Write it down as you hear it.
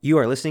You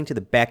are listening to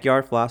the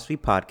Backyard Philosophy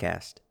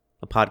Podcast,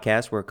 a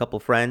podcast where a couple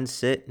friends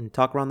sit and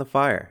talk around the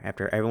fire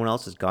after everyone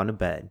else has gone to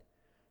bed.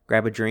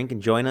 Grab a drink and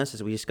join us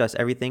as we discuss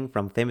everything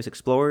from famous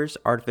explorers,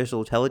 artificial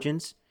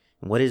intelligence,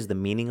 and what is the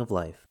meaning of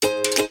life.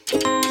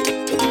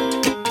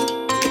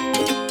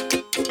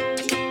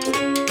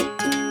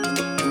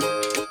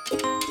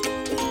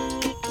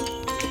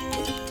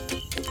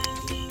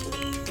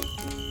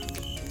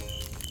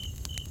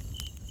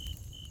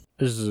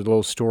 This is a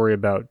little story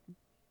about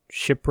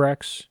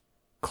shipwrecks,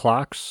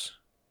 clocks,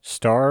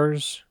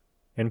 stars,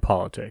 and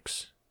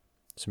politics.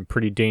 Some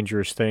pretty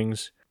dangerous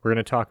things. We're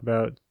going to talk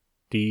about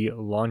the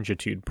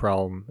longitude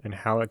problem and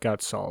how it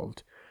got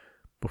solved.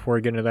 Before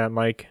we get into that,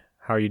 Mike,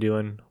 how are you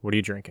doing? What are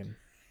you drinking?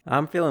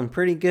 I'm feeling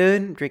pretty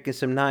good, drinking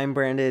some 9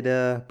 branded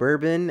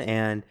bourbon,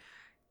 and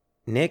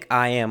Nick,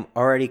 I am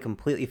already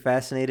completely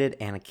fascinated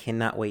and I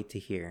cannot wait to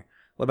hear.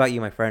 What about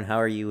you, my friend? How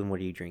are you and what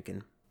are you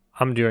drinking?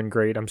 I'm doing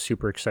great. I'm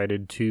super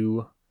excited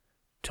to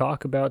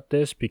talk about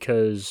this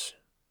because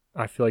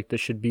I feel like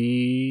this should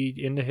be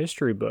in the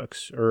history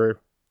books.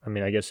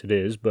 I guess it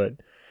is, but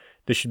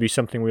this should be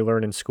something we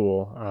learn in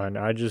school. And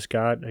I just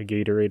got a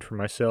Gatorade for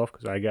myself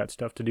because I got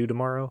stuff to do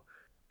tomorrow.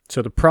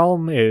 So the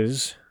problem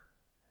is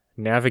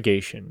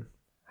navigation.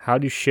 How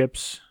do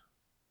ships,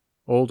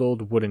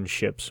 old wooden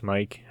ships,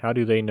 Mike, how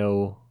do they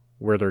know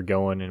where they're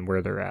going and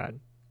where they're at?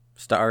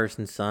 Stars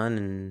and sun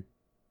and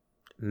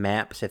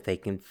maps, if they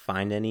can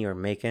find any or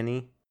make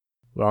any.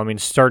 Well,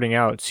 starting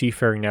out,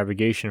 seafaring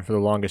navigation for the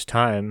longest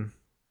time,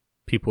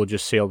 people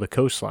just sailed the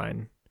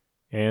coastline.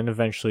 And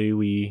eventually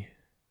we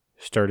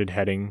started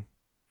heading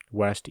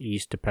west,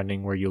 east,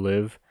 depending where you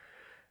live,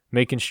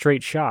 making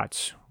straight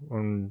shots.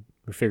 When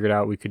we figured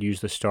out we could use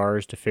the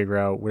stars to figure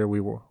out where we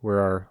were, where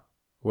our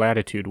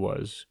latitude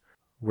was,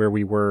 where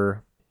we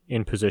were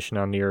in position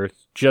on the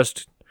Earth,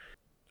 just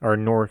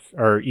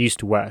our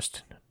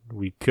east-west.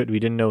 We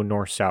didn't know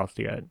north-south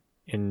yet.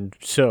 And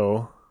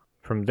so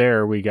from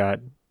there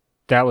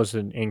that was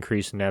an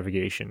increase in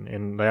navigation.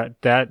 And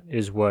that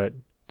is what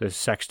the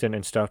sextant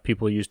and stuff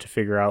people use to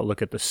figure out,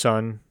 look at the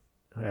sun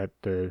at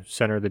the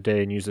center of the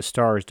day and use the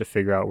stars to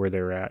figure out where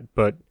they're at.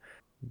 But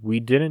we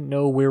didn't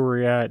know where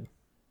we're at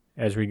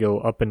as we go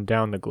up and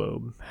down the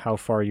globe, how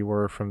far you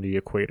were from the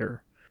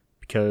equator,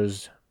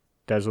 because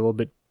that's a little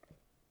bit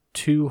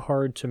too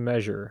hard to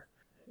measure.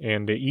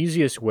 And the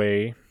easiest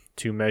way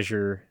to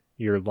measure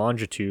your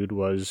longitude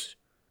was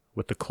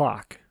with the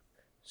clock.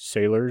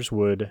 Sailors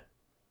would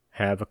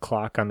have a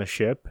clock on the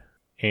ship,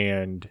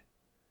 and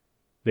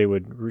they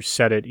would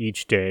reset it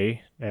each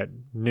day at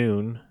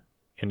noon,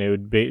 and it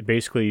would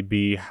basically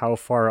be how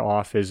far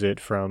off is it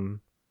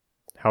from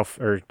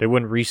or they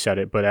wouldn't reset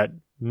it, but at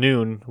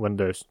noon, when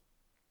the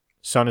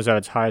sun is at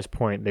its highest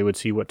point, they would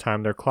see what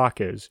time their clock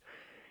is.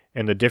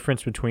 And the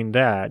difference between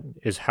that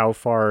is how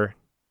far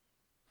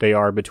they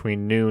are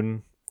between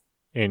noon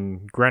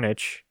in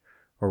Greenwich,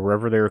 or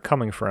wherever they were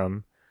coming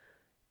from,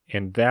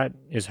 and that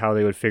is how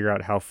they would figure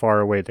out how far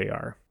away they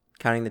are.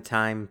 Counting the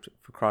time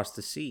across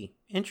the sea.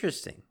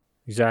 Interesting.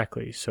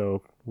 Exactly.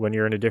 So when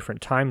you're in a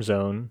different time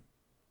zone,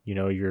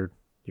 you're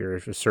a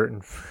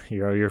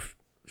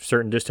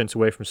certain distance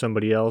away from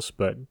somebody else,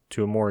 but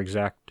they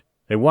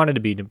wanted to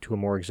be to a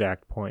more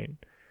exact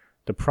point.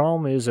 The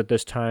problem is at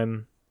this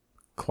time,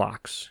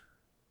 clocks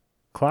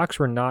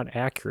were not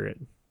accurate.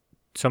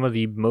 Some of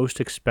the most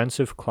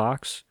expensive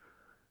clocks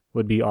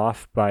would be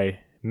off by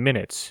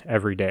minutes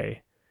every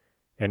day.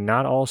 And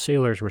not all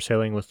sailors were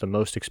sailing with the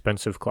most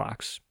expensive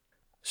clocks.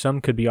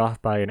 Some could be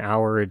off by an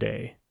hour a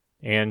day.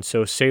 And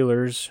so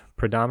sailors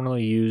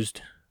predominantly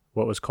used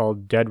what was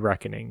called dead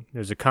reckoning.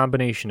 There's a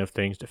combination of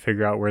things to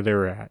figure out where they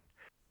were at.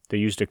 They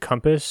used a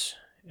compass,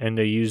 and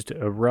they used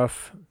a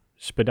rough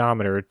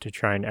speedometer to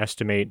try and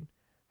estimate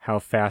how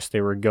fast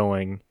they were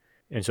going.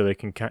 And so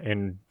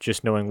and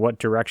just knowing what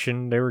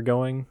direction they were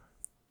going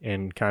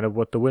and kind of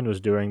what the wind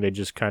was doing, they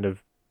just kind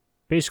of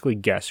basically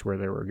guess where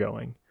they were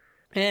going.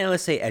 And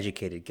let's say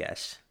educated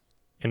guess.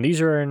 And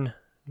these are in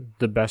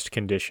the best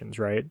conditions,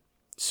 right?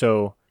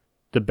 So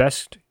the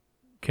best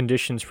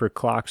conditions for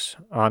clocks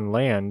on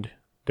land,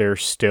 they're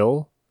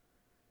still,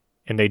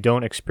 and they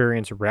don't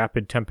experience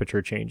rapid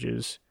temperature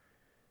changes.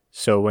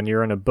 So when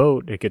you're in a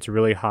boat, it gets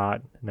really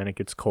hot, and then it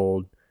gets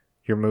cold.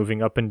 You're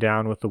moving up and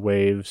down with the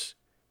waves.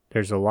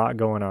 There's a lot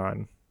going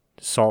on.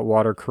 Salt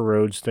water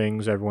corrodes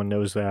things, everyone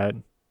knows that.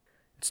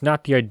 It's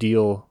not the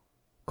ideal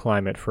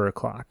climate for a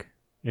clock.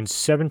 In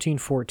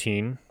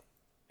 1714,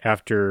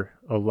 after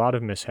a lot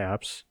of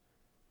mishaps,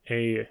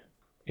 a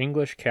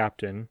English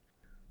captain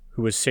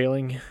who was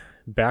sailing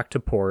back to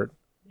port,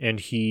 and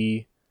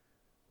he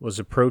was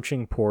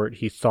approaching port,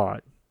 he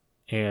thought,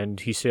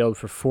 and he sailed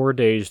for 4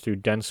 days through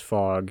dense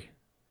fog,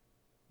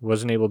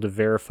 wasn't able to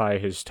verify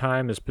his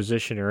time, his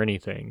position, or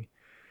anything,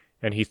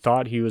 and he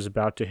thought he was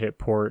about to hit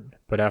port,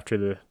 but after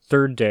the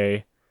third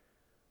day,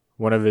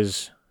 one of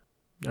his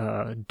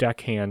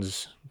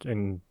deckhands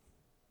and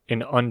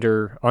an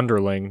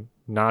underling,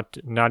 not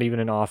even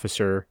an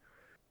officer,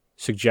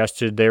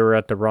 suggested they were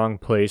at the wrong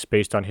place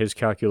based on his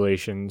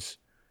calculations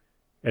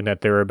and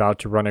that they were about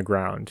to run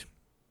aground.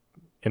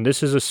 And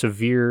this is a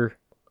severe,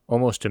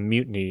 almost a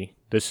mutiny.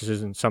 This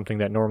isn't something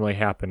that normally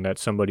happened, that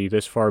somebody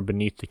this far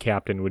beneath the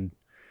captain would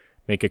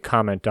make a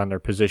comment on their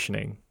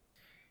positioning.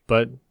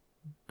 But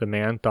the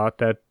man thought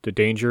that the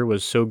danger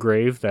was so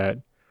grave that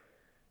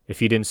if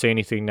he didn't say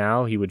anything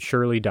now, he would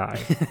surely die.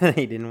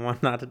 He did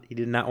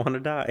not want to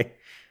die.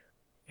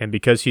 And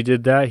because he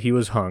did that, he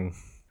was hung.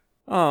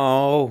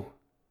 Oh.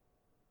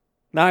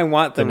 Now I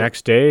want them. The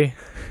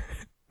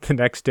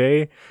next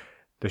day,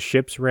 the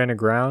ships ran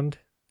aground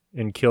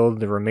and killed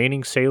the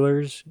remaining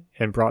sailors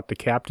and brought the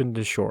captain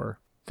to shore.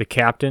 The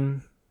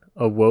captain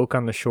awoke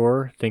on the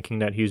shore thinking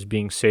that he was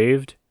being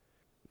saved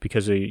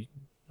because a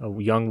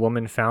young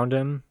woman found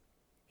him.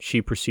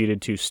 She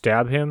proceeded to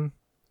stab him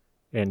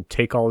and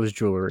take all his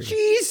jewelry.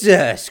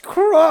 Jesus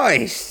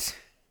Christ!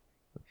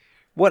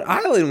 What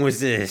island was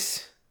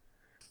this?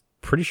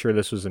 Pretty sure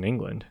this was in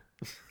England.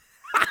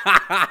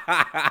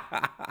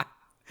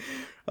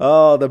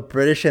 Oh, the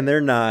British and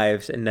their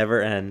knives. It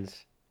never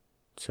ends.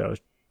 So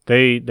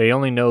they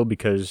only know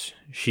because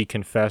she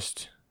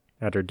confessed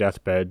at her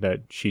deathbed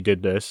that she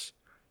did this,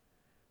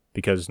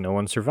 because no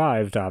one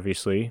survived,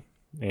 obviously,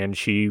 and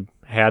she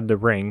had the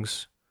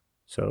rings,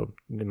 so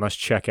they must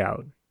check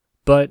out.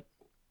 But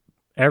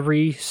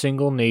every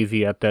single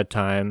navy at that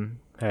time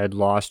had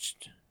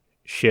lost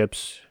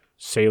ships,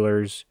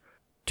 sailors,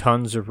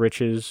 tons of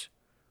riches.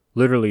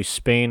 Literally,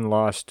 Spain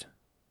lost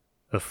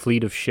a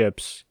fleet of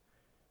ships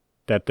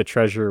that the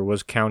treasure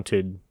was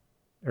counted,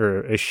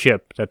 or a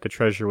ship that the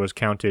treasure was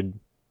counted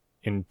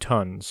in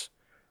tons.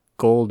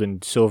 Gold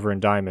and silver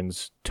and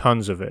diamonds,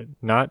 tons of it.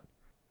 Not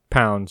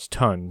pounds,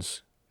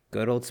 tons.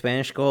 Good old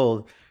Spanish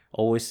gold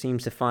always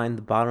seems to find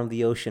the bottom of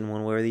the ocean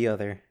one way or the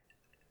other.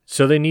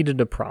 So they needed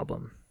a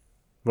problem.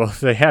 Well,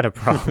 they had a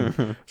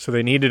problem, so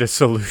they needed a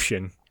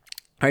solution.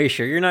 Are you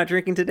sure you're not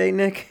drinking today,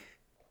 Nick?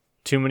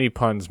 Too many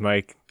puns,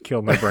 Mike.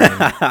 Killed my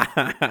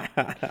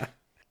brain.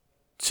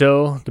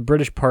 So the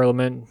British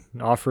Parliament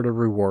offered a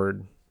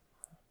reward,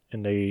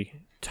 and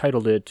they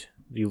titled it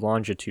the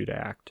Longitude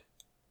Act.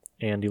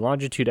 And the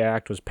Longitude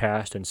Act was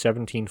passed in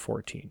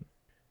 1714.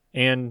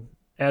 And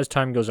as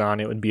time goes on,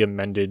 it would be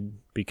amended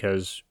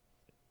because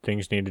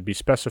things needed to be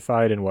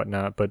specified and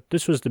whatnot. But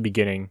this was the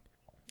beginning,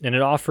 and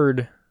it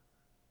offered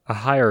a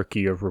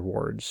hierarchy of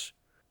rewards.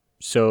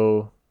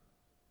 So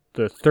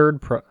the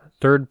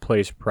third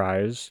place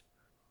prize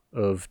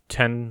of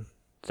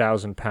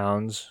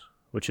 £10,000,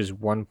 which is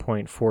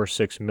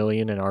 1.46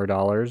 million in our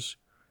dollars,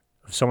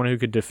 of someone who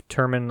could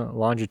determine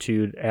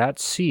longitude at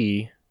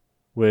sea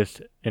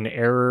with an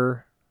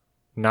error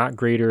not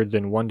greater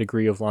than 1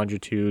 degree of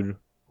longitude,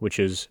 which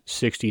is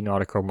 60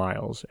 nautical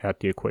miles at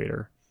the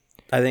equator.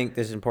 I think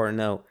this is important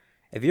to know.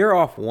 If you're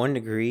off 1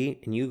 degree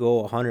and you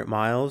go 100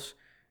 miles,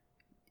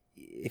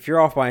 if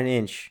you're off by an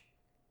inch,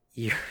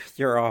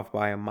 you're off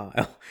by a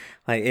mile.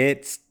 Like,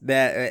 it's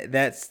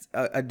that's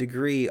a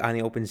degree on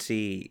the open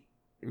sea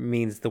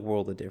means the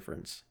world of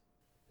difference.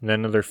 And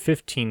then another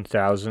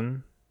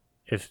 15,000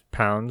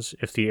 pounds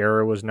if the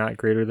error was not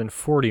greater than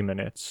 40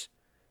 minutes,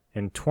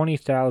 and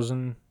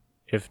 20,000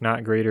 if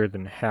not greater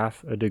than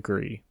half a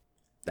degree.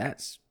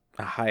 That's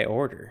a high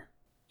order.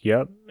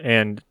 Yep,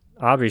 and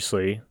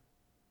obviously,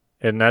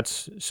 and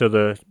that's, so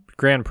the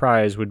grand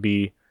prize would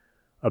be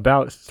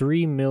about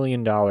 $3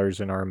 million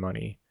in our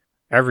money.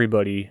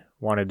 Everybody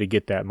wanted to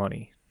get that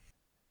money.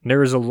 And there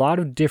was a lot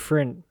of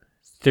different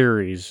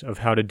theories of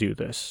how to do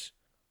this.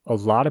 A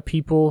lot of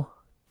people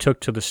took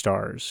to the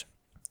stars.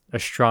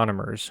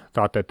 Astronomers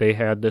thought that they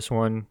had this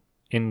one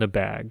in the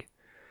bag.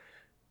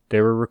 They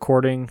were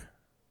recording,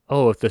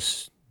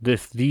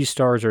 if these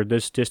stars are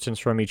this distance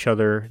from each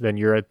other, then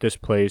you're at this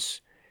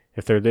place.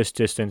 If they're this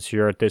distance,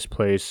 you're at this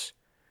place.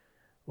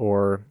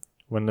 Or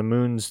when the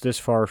moon's this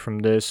far from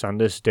this on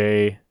this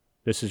day,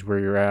 this is where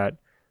you're at,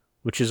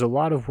 which is a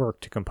lot of work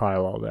to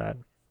compile all that.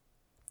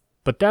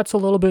 But that's a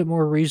little bit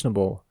more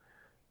reasonable.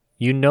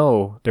 You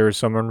know there are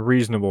some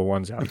unreasonable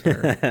ones out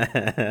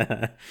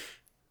there.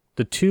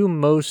 The two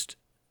most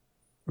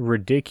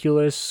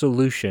ridiculous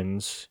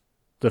solutions,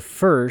 the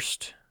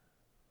first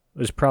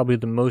is probably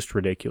the most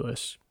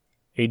ridiculous.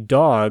 A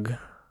dog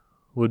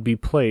would be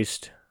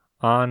placed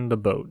on the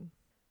boat,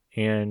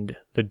 and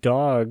the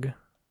dog,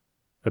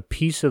 a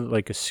piece of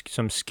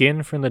some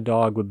skin from the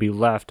dog would be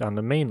left on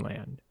the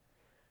mainland.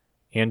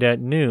 And at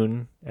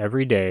noon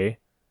every day,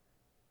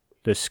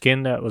 the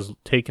skin that was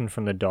taken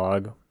from the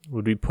dog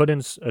would be put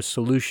in a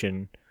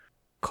solution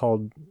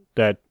called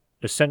that.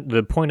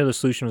 The point of the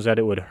solution was that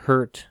it would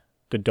hurt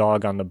the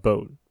dog on the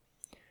boat.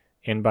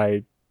 And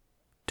by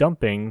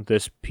dumping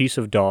this piece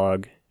of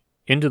dog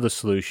into the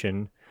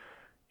solution,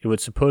 it would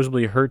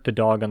supposedly hurt the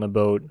dog on the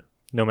boat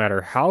no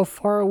matter how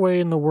far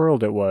away in the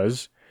world it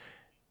was.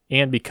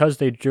 And because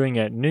they're doing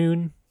it at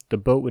noon, the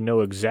boat would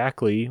know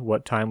exactly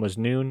what time was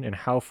noon and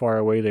how far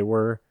away they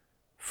were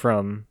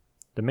from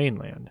the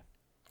mainland.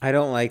 I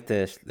don't like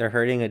this. They're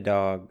hurting a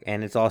dog,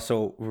 and it's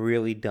also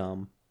really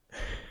dumb.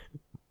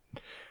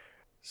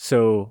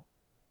 So,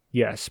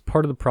 yes,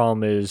 part of the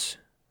problem is,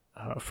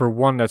 for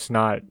one, that's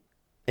not.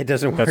 It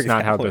doesn't work. That's not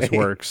that how way. this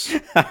works.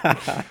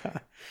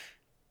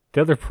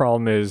 The other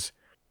problem is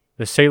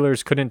the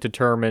sailors couldn't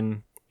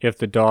determine if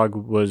the dog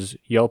was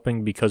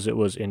yelping because it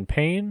was in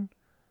pain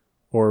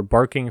or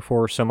barking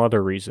for some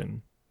other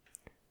reason.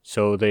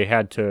 So they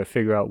had to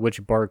figure out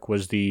which bark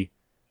was the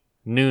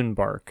noon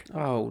bark.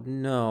 Oh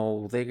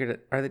no,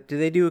 do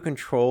they do a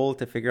control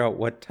to figure out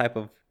what type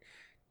of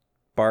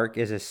bark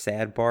is a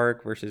sad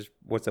bark versus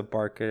what's a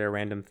bark at a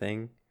random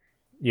thing?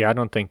 Yeah, I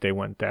don't think they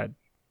went that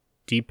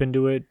deep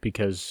into it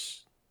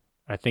because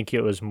I think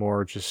it was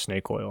more just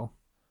snake oil.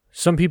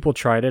 Some people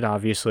tried it,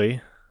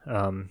 obviously,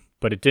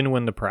 but it didn't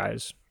win the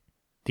prize.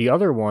 The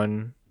other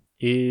one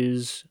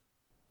is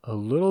a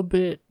little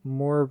bit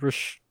more of a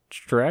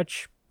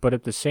stretch, but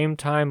at the same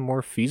time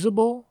more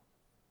feasible?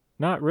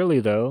 Not really,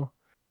 though.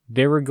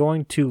 They were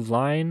going to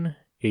line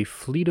a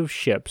fleet of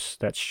ships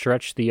that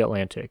stretched the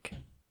Atlantic,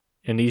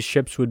 and these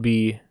ships would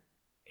be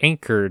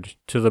anchored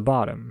to the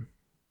bottom,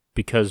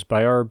 because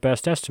by our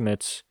best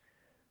estimates,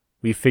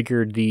 we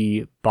figured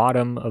the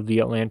bottom of the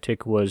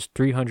Atlantic was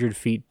 300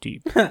 feet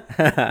deep.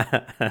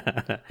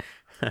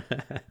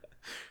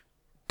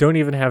 Don't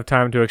even have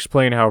time to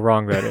explain how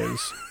wrong that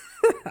is.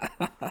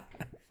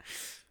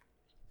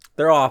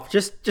 They're off.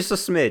 Just a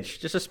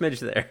smidge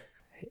there.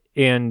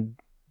 And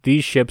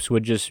these ships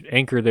would just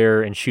anchor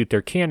there and shoot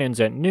their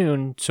cannons at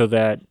noon so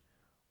that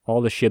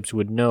all the ships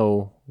would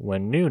know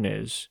when noon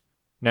is.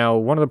 Now,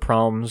 one of the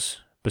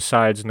problems,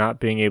 besides not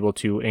being able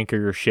to anchor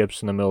your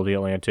ships in the middle of the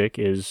Atlantic,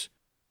 is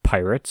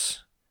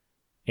pirates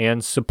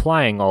and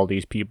supplying all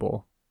these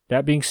people.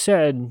 That being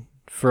said,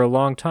 for a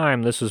long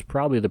time, this was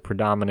probably the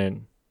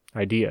predominant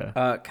idea.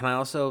 Can I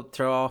also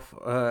throw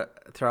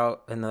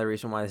out another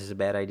reason why this is a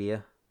bad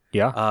idea?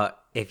 Yeah.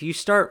 If you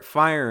start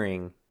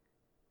firing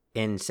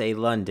in, say,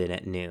 London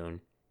at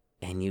noon,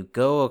 and you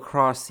go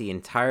across the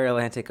entire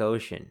Atlantic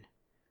Ocean,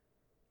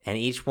 and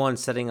each one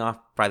setting off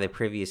by the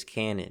previous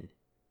cannon,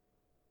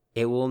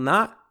 it will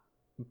not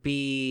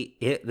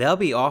be. They'll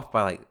be off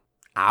by like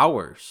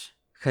hours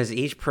because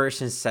each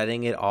person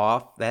setting it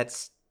off.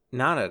 That's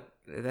not a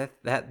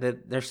that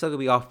they're still gonna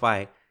be off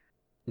by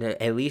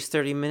at least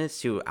 30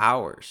 minutes to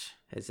hours.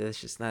 It's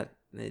just not.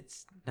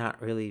 It's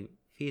not really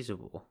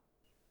feasible.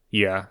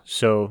 Yeah.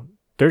 So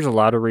there's a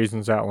lot of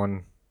reasons that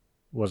one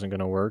wasn't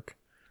gonna work.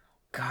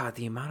 God,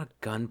 the amount of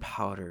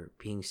gunpowder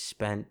being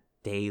spent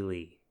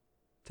daily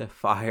to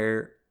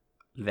fire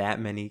that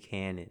many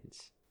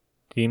cannons.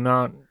 The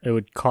amount it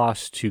would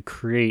cost to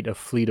create a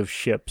fleet of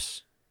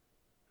ships.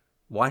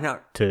 Why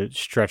not to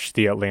stretch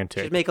the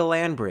Atlantic? just make a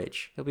land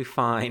bridge? It'll be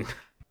fine.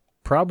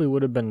 Probably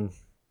would have been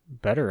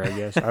better, I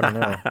guess. I don't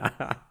know.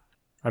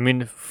 I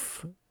mean,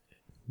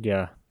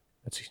 yeah,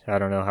 I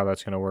don't know how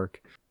that's going to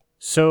work.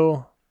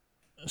 So,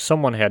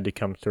 someone had to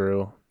come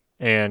through,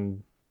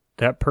 and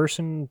that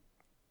person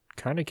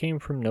kind of came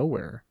from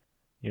nowhere.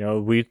 You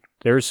know,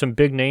 there's some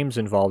big names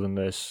involved in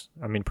this.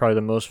 I mean, probably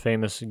the most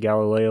famous,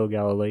 Galileo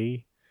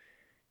Galilei.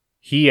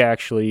 He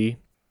actually,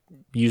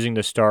 using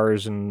the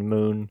stars and the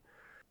moon,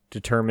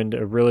 determined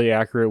a really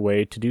accurate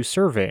way to do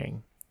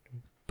surveying.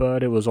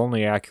 But it was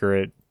only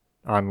accurate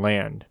on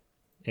land.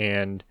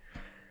 And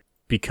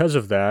because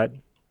of that,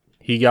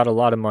 he got a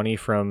lot of money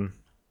from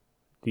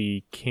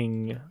the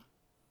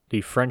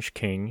French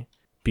king,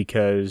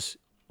 because,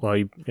 well,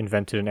 he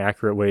invented an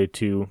accurate way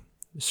to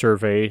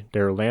survey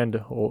their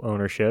land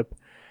ownership.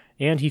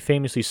 And he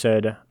famously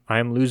said,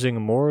 "I'm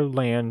losing more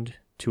land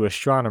to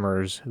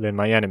astronomers than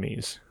my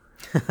enemies."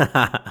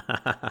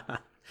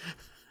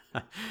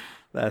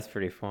 That's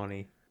pretty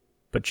funny.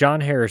 But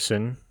John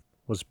Harrison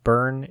was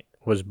born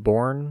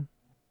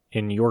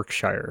in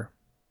Yorkshire.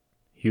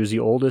 He was the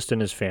oldest in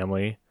his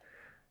family,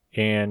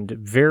 and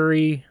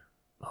very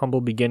humble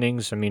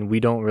beginnings. I mean,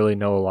 we don't really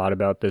know a lot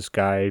about this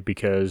guy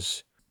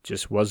because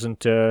just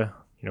wasn't in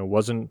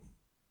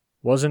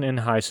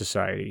high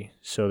society.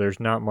 So there's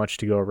not much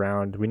to go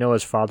around. We know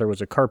his father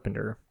was a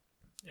carpenter,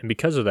 and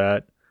because of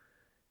that,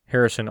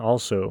 Harrison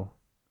also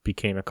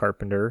became a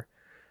carpenter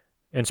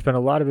and spent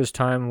a lot of his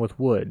time with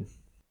wood.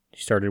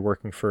 He started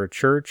working for a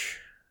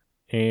church,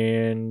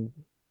 and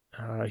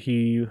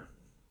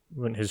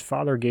when his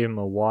father gave him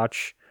a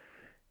watch,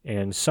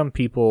 and some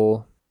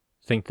people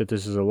think that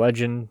this is a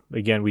legend.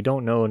 Again, we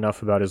don't know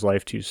enough about his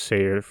life to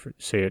say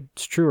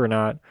it's true or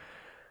not.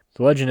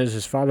 The legend is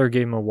his father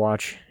gave him a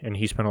watch, and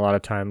he spent a lot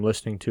of time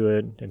listening to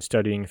it and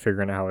studying,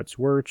 figuring out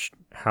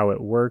how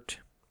it worked.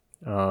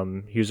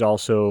 He was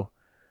also,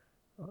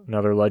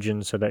 another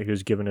legend said that he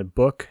was given a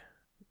book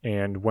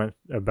and went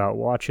about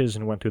watches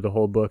and went through the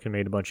whole book and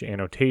made a bunch of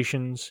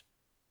annotations.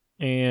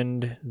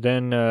 And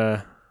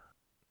then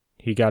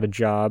he got a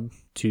job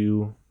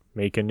to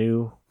make a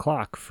new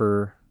clock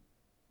for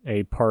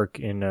a park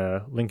in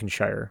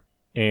Lincolnshire.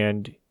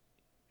 And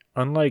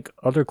unlike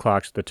other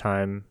clocks at the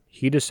time,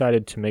 he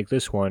decided to make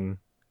this one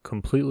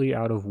completely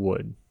out of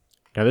wood.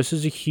 Now, this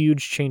is a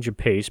huge change of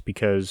pace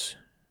because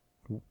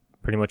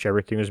pretty much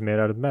everything was made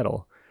out of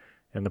metal.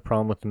 And the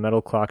problem with the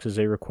metal clocks is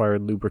they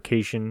required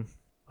lubrication,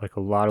 like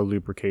a lot of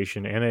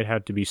lubrication, and it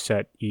had to be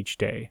set each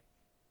day.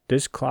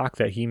 This clock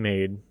that he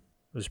made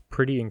was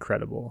pretty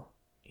incredible.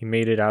 He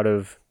made it out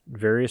of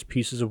various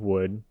pieces of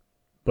wood,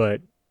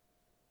 but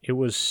it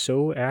was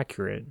so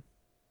accurate.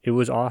 It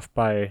was off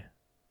by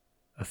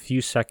a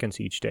few seconds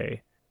each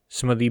day.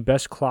 Some of the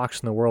best clocks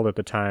in the world at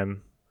the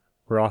time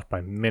were off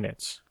by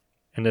minutes.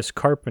 And this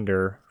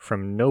carpenter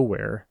from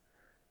nowhere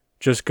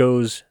just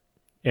goes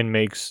and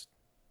makes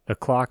a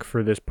clock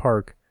for this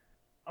park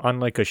on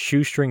like a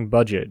shoestring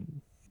budget.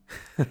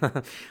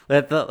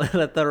 let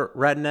the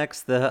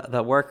rednecks,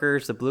 the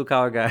workers, the blue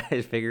collar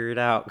guys figure it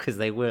out, because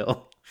they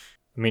will.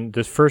 I mean,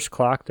 the first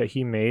clock that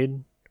he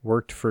made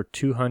worked for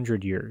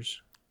 200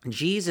 years.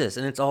 Jesus,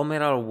 and it's all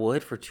made out of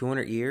wood for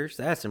 200 years?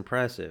 That's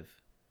impressive.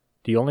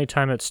 The only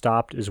time it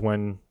stopped is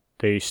when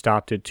they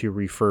stopped it to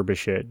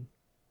refurbish it,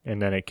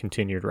 and then it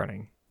continued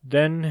running.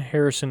 Then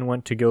Harrison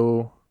went to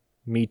go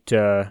meet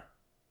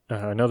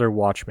another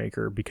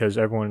watchmaker, because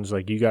everyone's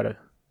like, you gotta,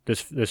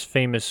 this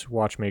famous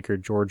watchmaker,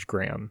 George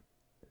Graham,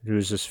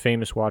 who's this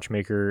famous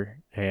watchmaker,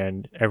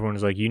 and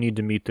everyone's like, you need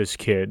to meet this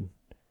kid.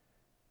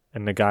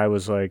 And the guy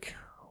was like,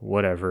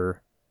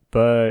 whatever.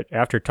 But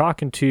after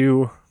talking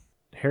to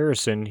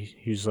Harrison,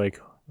 he's like,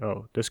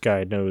 oh, this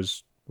guy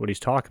knows what he's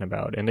talking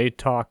about. And they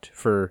talked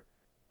for,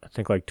 I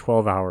think, like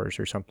 12 hours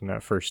or something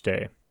that first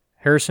day.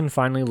 Harrison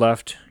finally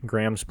left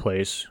Graham's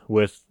place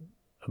with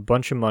a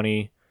bunch of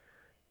money,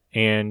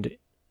 and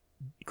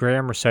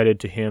Graham recited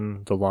to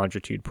him the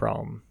longitude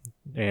problem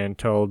and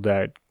told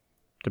that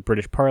the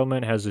British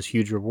Parliament has this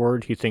huge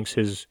reward. He thinks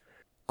his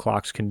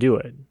clocks can do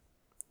it.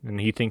 And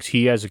he thinks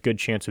he has a good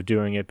chance of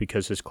doing it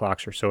because his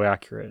clocks are so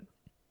accurate.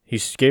 He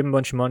gave him a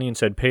bunch of money and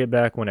said, pay it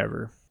back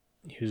whenever.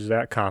 He was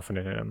that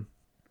confident in him.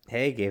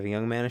 Hey, gave a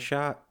young man a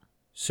shot.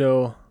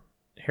 So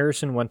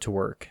Harrison went to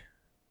work,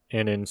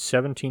 and in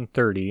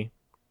 1730,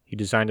 he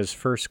designed his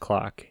first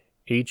clock,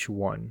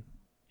 H1,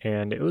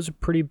 and it was a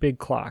pretty big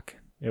clock.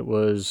 It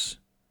was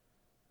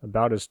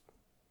about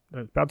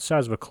the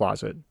size of a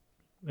closet,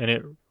 and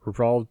it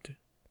revolved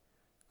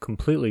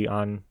completely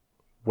on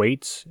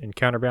weights and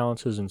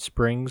counterbalances and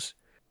springs.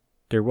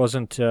 There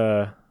wasn't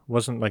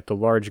like the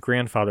large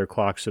grandfather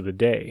clocks of the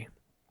day,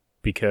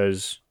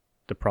 because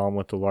the problem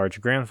with the large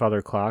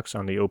grandfather clocks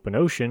on the open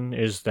ocean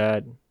is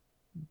that,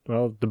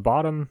 well, the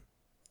bottom,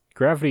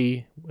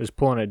 gravity is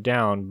pulling it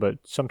down, but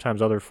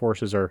sometimes other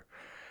forces are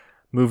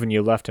moving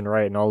you left and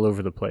right and all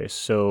over the place,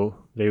 so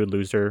they would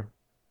lose their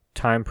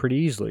time pretty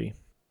easily.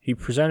 He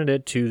presented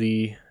it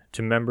to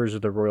members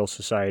of the Royal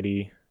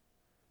Society,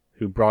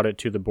 who brought it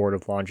to the Board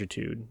of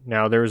Longitude.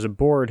 Now, there was a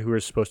board who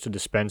was supposed to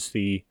dispense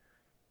the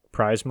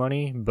prize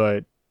money,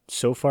 but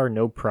so far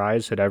no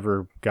prize had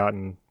ever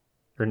gotten,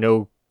 or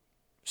no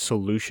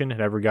solution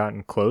had ever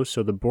gotten close,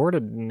 so the board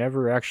had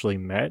never actually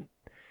met.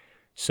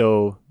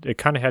 So it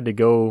kind of had to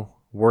go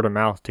word of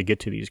mouth to get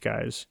to these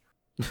guys.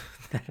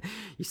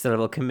 You set up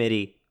a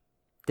committee.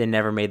 They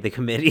never made the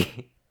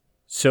committee.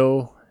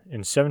 So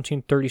in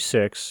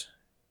 1736,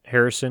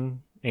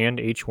 Harrison and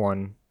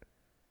H1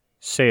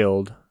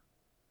 sailed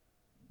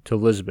to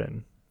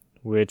Lisbon,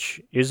 which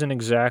isn't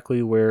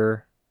exactly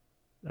where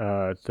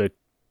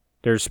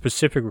there's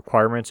specific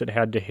requirements it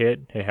had to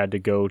hit. It had to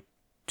go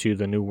to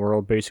the New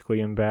World basically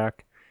and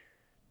back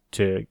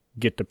to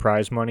get the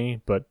prize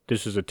money, but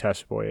this is a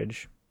test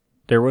voyage.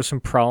 There was some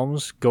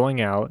problems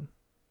going out.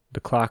 The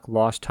clock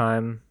lost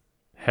time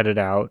headed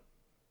out,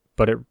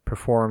 but it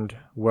performed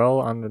well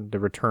on the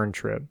return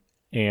trip.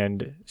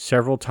 And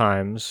several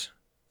times,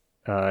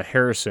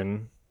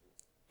 Harrison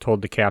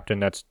told the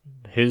captain that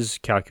his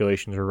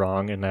calculations were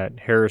wrong and that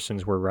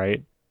Harrison's were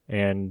right.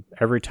 And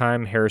every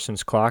time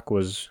Harrison's clock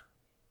was,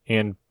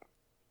 and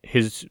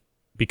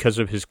because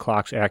of his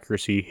clock's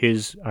accuracy,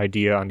 his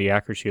idea on the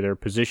accuracy of their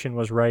position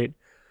was right,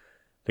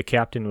 the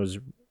captain was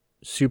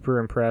super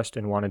impressed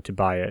and wanted to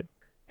buy it.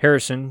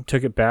 Harrison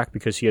took it back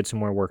because he had some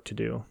more work to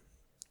do.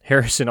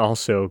 Harrison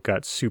also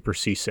got super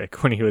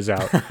seasick when he was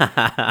out.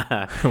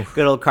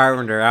 Good old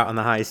Carpenter out on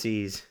the high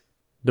seas.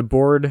 The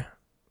board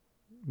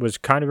was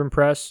kind of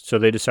impressed, so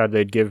they decided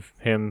they'd give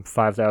him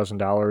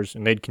 $5,000,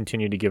 and they'd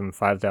continue to give him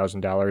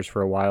 $5,000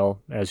 for a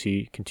while as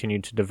he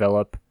continued to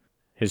develop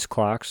his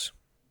clocks.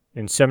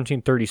 In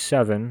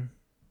 1737,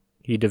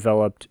 he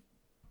developed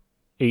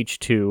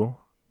H2,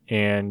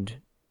 and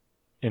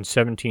in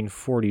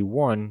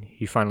 1741,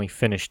 he finally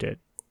finished it.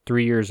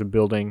 3 years of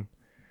building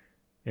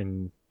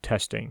and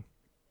testing.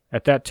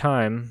 At that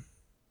time,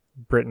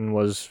 Britain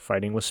was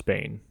fighting with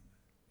Spain,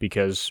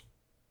 because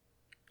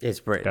it's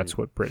Britain. That's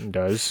what Britain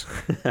does.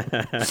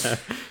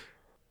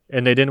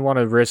 And they didn't want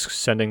to risk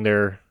sending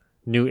their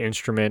new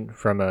instrument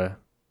from a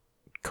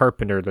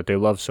carpenter that they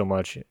love so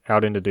much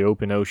out into the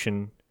open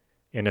ocean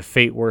in a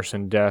fate worse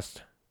than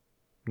death,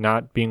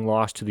 not being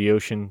lost to the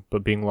ocean,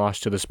 but being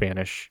lost to the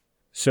Spanish.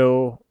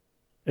 So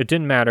it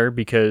didn't matter,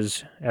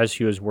 because as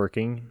he was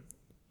working,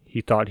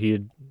 he thought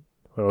he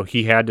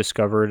had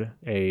discovered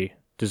a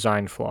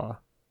design flaw.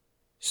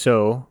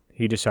 So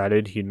he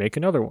decided he'd make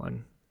another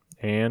one,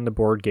 and the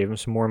board gave him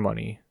some more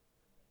money.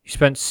 He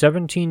spent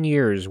 17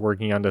 years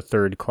working on the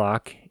third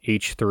clock,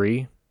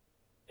 H3,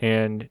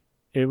 and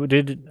it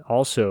did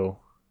also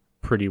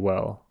pretty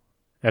well.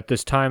 At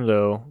this time,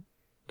 though,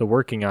 the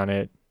working on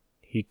it,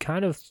 he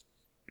kind of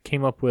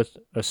came up with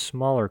a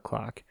smaller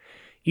clock.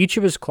 Each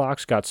of his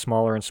clocks got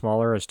smaller and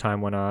smaller as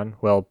time went on.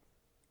 Well,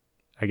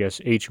 I guess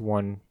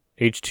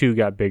H2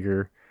 got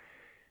bigger,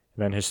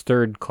 and then his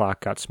third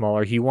clock got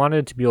smaller. He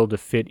wanted to be able to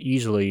fit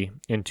easily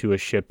into a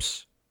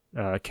ship's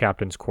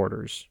captain's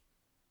quarters.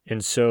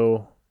 And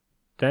so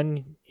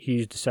then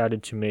he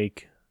decided to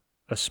make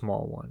a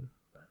small one,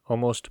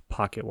 almost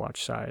pocket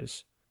watch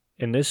size.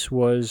 And this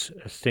was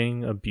a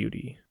thing of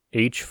beauty.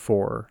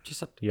 H4.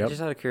 Just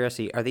out of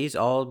curiosity, are these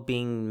all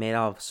being made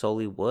out of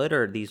solely wood,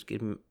 or are these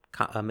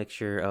a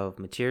mixture of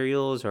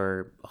materials,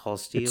 or all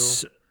steel?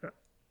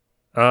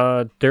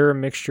 They're a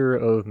mixture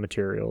of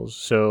materials.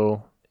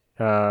 So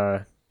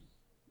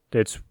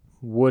it's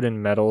wood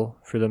and metal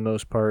for the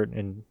most part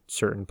in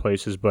certain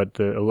places, but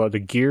a lot of the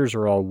gears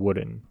are all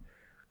wooden,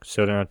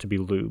 so they don't have to be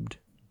lubed.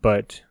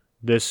 But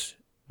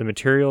the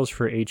materials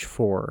for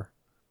H4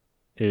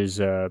 is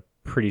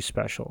pretty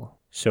special.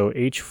 So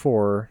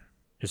H4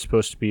 is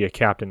supposed to be a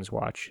captain's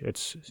watch.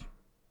 It's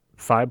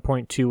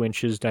 5.2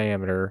 inches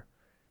diameter,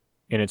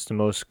 and it's the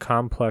most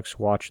complex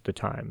watch at the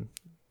time.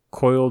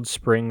 Coiled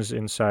springs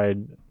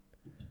inside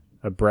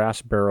a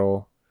brass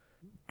barrel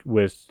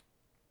with,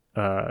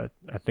 I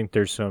think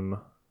there's some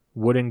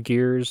wooden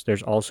gears.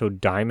 There's also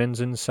diamonds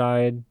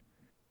inside.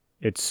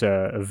 It's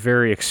a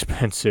very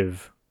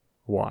expensive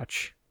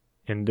watch.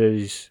 And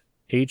this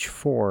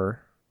H4,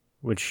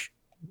 which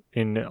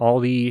in all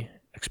the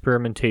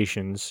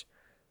experimentations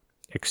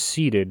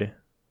exceeded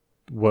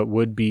what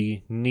would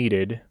be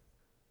needed.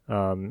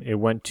 It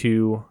went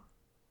to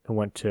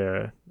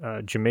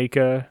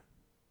Jamaica,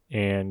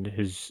 and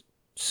his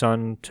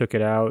son took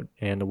it out,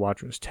 and the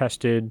watch was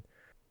tested,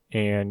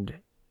 and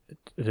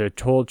the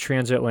whole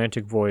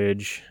transatlantic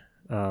voyage,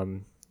 I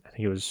think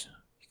it was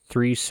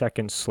 3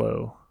 seconds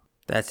slow.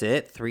 That's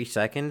it? 3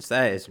 seconds?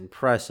 That is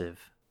impressive.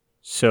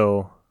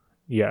 So,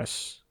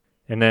 yes.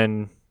 And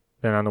then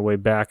on the way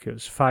back, it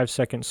was 5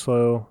 seconds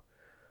slow,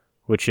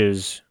 which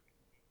is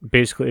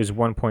basically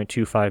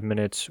 1.25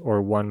 minutes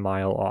or 1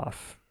 mile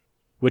off,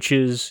 which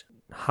is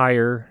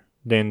higher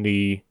than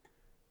the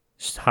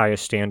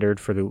highest standard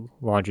for the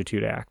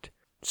Longitude Act.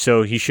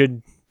 So he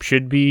should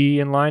be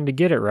in line to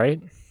get it,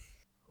 right?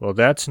 Well,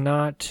 that's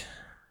not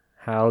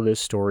how this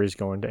story is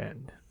going to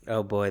end.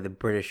 Oh boy, the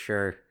British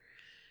are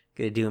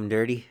gonna do him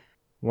dirty.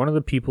 One of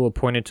the people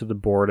appointed to the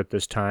board at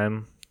this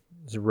time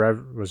was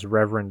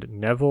Reverend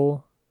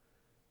Neville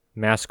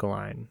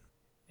Maskelyne,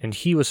 and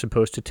he was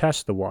supposed to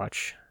test the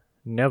watch.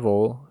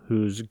 Neville,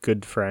 whose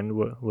good friend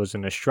was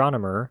an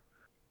astronomer,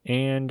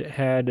 and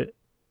had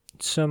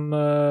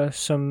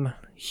some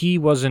he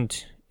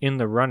wasn't in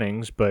the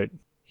runnings, but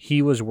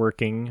he was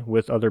working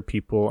with other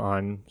people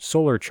on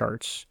solar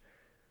charts,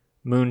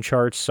 moon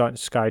charts,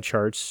 sky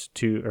charts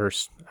or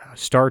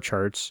star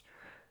charts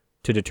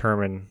to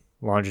determine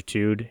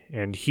longitude,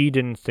 and he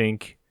didn't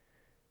think,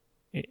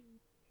 they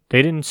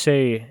didn't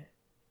say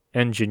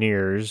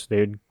engineers,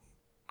 they'd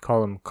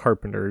call them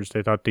carpenters.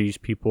 They thought these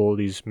people,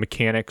 these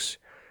mechanics,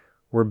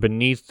 were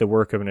beneath the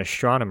work of an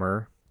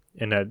astronomer,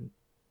 and that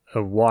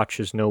a watch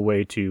is no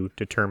way to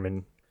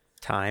determine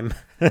time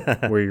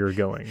where you're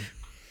going.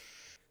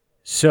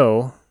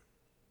 So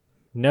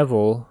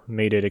Neville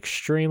made it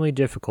extremely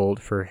difficult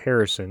for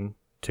Harrison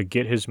to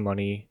get his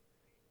money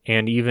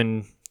and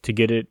even to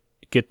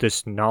get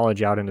this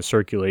knowledge out into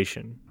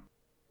circulation.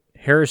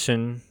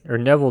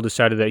 Neville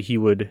decided that he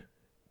would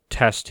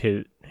test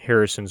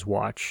Harrison's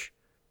watch,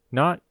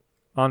 not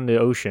on the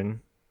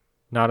ocean,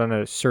 not on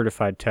a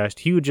certified test.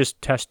 He would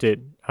just test it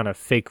on a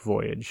fake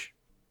voyage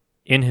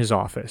in his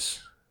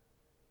office.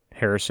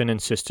 Harrison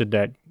insisted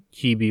that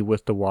he be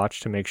with the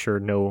watch to make sure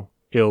no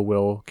ill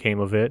will came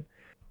of it,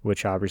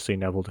 which obviously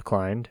Neville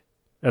declined.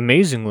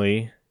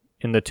 Amazingly,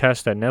 in the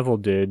test that Neville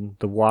did,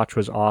 the watch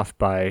was off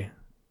by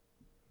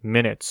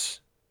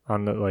minutes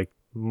on the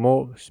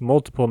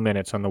multiple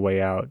minutes on the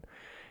way out,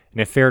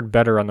 and it fared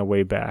better on the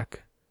way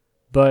back,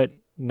 but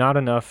not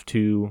enough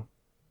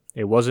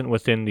it wasn't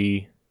within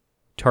the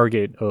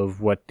target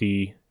of what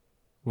the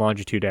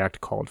Longitude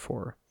Act called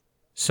for.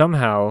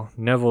 Somehow,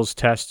 Neville's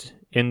test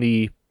in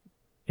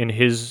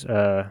his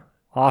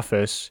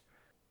office,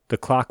 the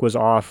clock was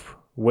off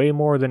way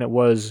more than it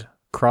was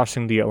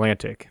crossing the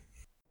Atlantic.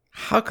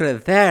 How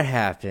could that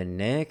happen,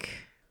 Nick?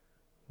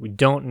 We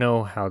don't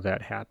know how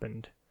that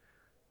happened,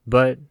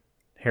 but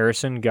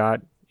Harrison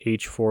got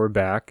H4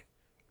 back,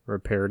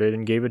 repaired it,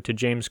 and gave it to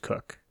James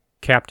Cook.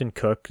 Captain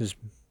Cook, as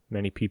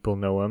many people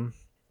know him,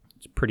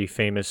 he's a pretty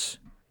famous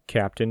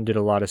captain, did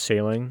a lot of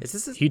sailing.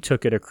 He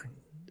took it.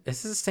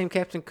 Is this the same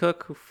Captain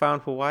Cook who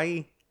found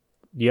Hawaii?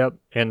 Yep,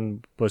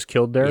 and was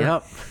killed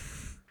there.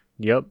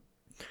 Yep.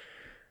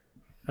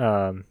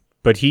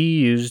 But he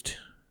used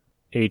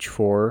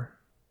H4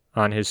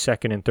 on his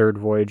second and third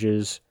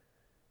voyages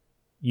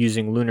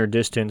using lunar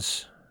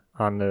distance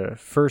on the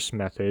first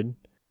method,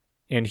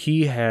 and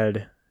he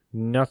had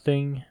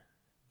nothing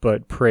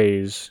but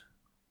praise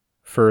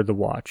for the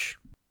watch.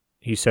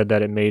 He said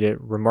that it made it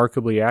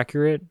remarkably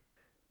accurate,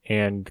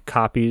 and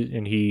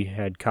he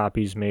had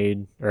copies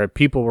made, or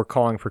people were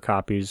calling for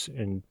copies,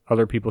 and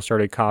other people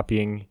started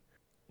copying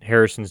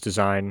Harrison's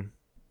design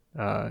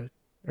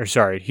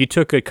he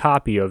took a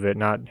copy of it,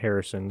 not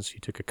Harrison's. He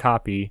took a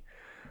copy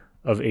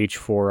of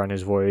H4 on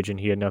his voyage, and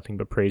he had nothing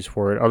but praise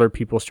for it. Other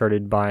people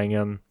started buying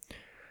them.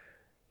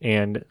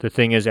 And the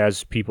thing is,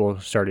 as people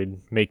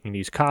started making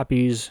these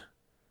copies,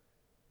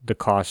 the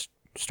cost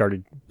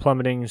started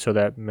plummeting so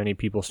that many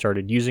people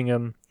started using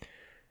them.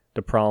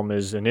 The problem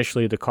is,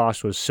 initially, the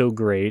cost was so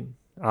great.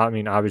 I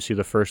mean, obviously,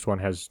 the first one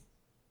has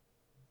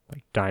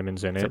like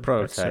diamonds in it. It's a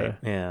prototype,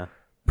 yeah.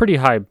 Pretty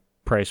high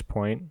price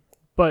point,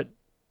 but,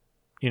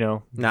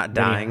 not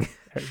dying.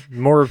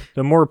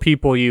 The more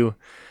people you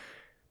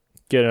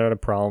get out of a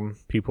problem,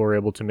 people were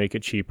able to make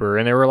it cheaper.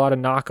 And there were a lot of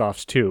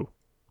knockoffs, too,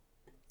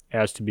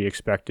 as to be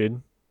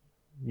expected.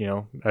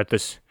 We're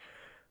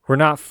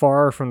not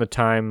far from the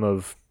time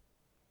of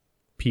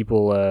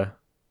people,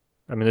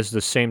 this is the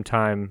same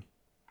time,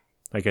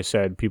 like I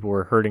said, people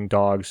were herding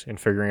dogs and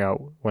figuring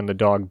out when the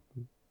dog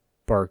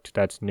barked,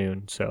 that's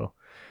noon. So,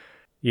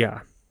 yeah,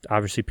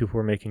 obviously people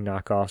were making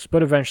knockoffs,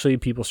 but eventually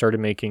people started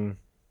making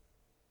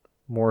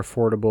more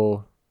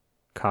affordable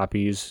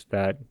copies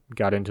that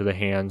got into the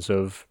hands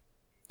of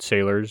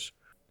sailors.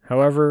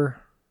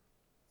 However,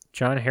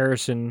 John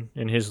Harrison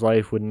in his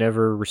life would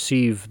never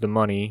receive the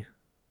money,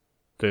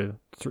 the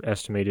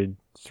estimated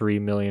 $3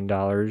 million,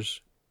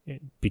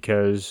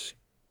 because,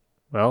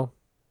 well,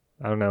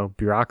 I don't know,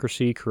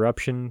 bureaucracy,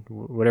 corruption,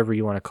 whatever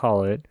you want to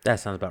call it. That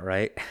sounds about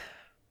right.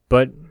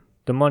 But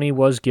the money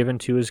was given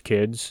to his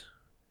kids,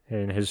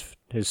 and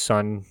his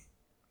son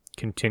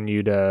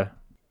continued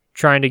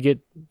trying to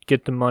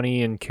get the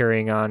money and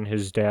carrying on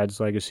his dad's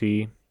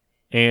legacy.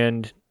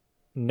 And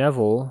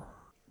Neville,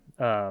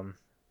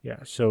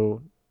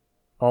 so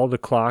all the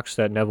clocks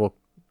that Neville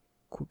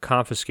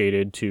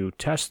confiscated to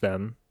test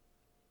them,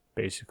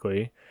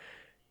 basically,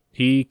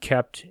 he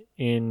kept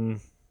in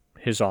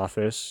his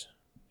office,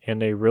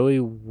 and they really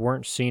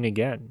weren't seen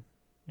again.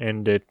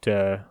 And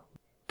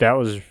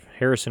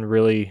Harrison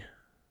really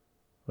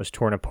was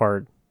torn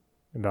apart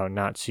about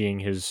not seeing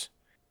his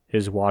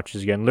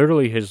watches again.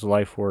 Literally his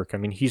life work. I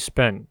mean, he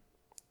spent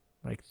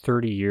like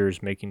 30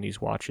 years making these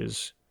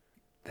watches.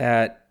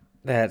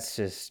 That's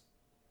just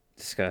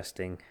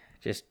disgusting.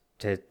 Just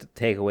to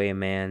take away a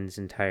man's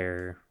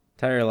entire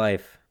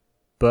life.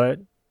 But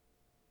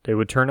they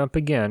would turn up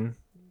again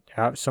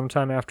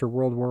sometime after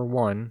World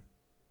War I.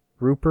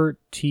 Rupert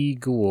T.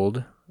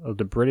 Gould of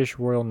the British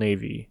Royal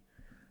Navy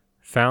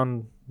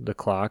found the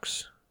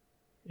clocks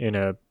in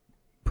a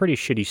pretty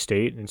shitty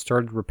state and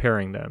started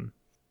repairing them.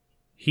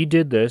 He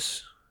did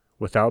this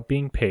without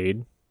being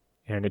paid,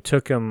 and it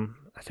took him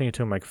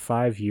like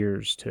 5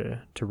 years to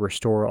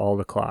restore all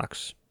the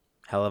clocks.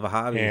 Hell of a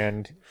hobby.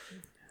 And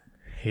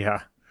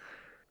yeah,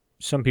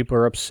 some people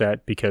are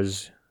upset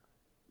because,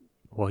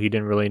 well, he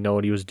didn't really know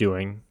what he was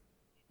doing.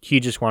 He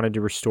just wanted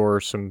to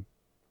restore some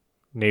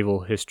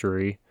naval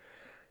history.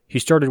 He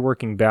started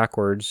working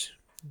backwards.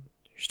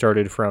 He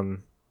started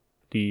from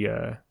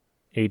the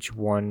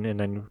H1 and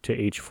then to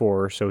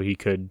H4 so he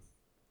could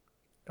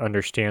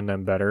understand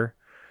them better.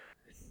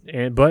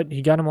 But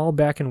he got them all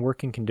back in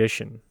working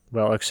condition.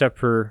 Well, except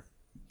for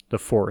the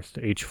fourth,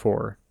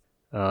 H4.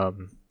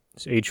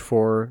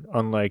 H4,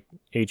 unlike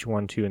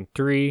H1, 2, and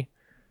 3,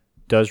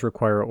 does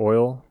require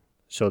oil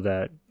so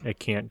that it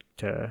can't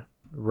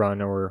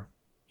run or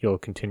you'll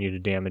continue to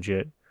damage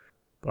it.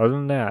 Other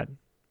than that,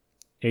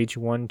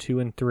 H1, 2,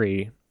 and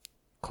 3,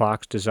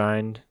 clocks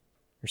designed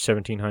or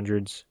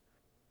 1700s,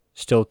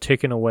 still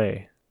ticking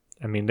away.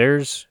 I mean,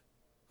 there's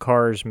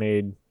cars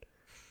made.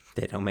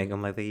 They don't make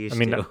them like they used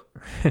to.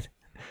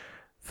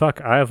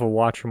 Fuck, I have a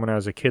watch from when I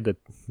was a kid that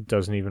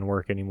doesn't even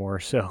work anymore.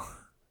 So,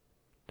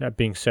 that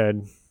being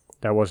said,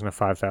 that wasn't a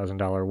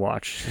 $5,000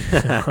 watch.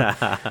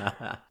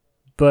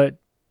 But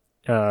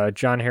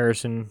John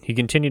Harrison, he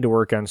continued to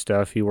work on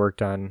stuff. He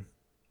worked on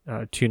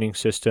tuning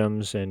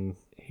systems, and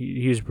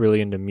he's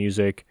really into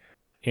music.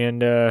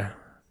 And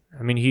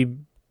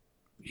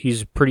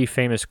he's a pretty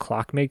famous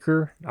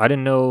clockmaker. I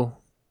didn't know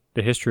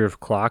the history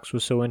of clocks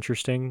was so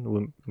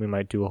interesting. We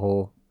might do a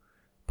whole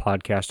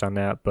podcast on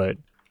that. But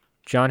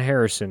John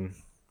Harrison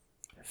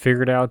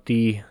figured out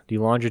the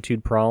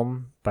longitude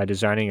problem by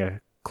designing a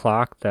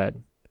clock that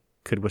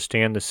could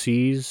withstand the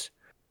seas.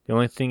 The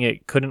only thing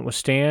it couldn't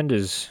withstand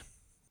is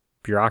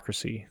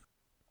bureaucracy.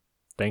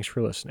 Thanks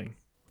for listening.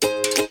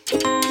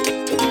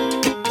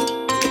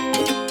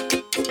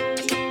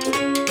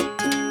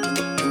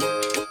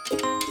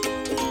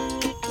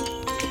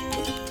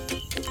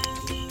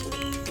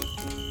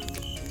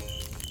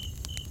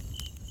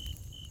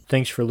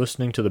 Thanks for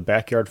listening to the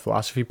Backyard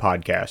Philosophy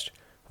Podcast.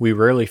 We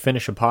rarely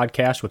finish a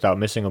podcast without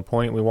missing a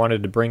point we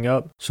wanted to bring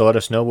up, so let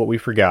us know what we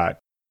forgot.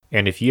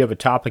 And if you have a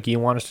topic you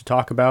want us to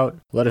talk about,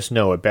 let us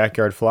know at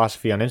Backyard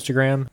Philosophy on Instagram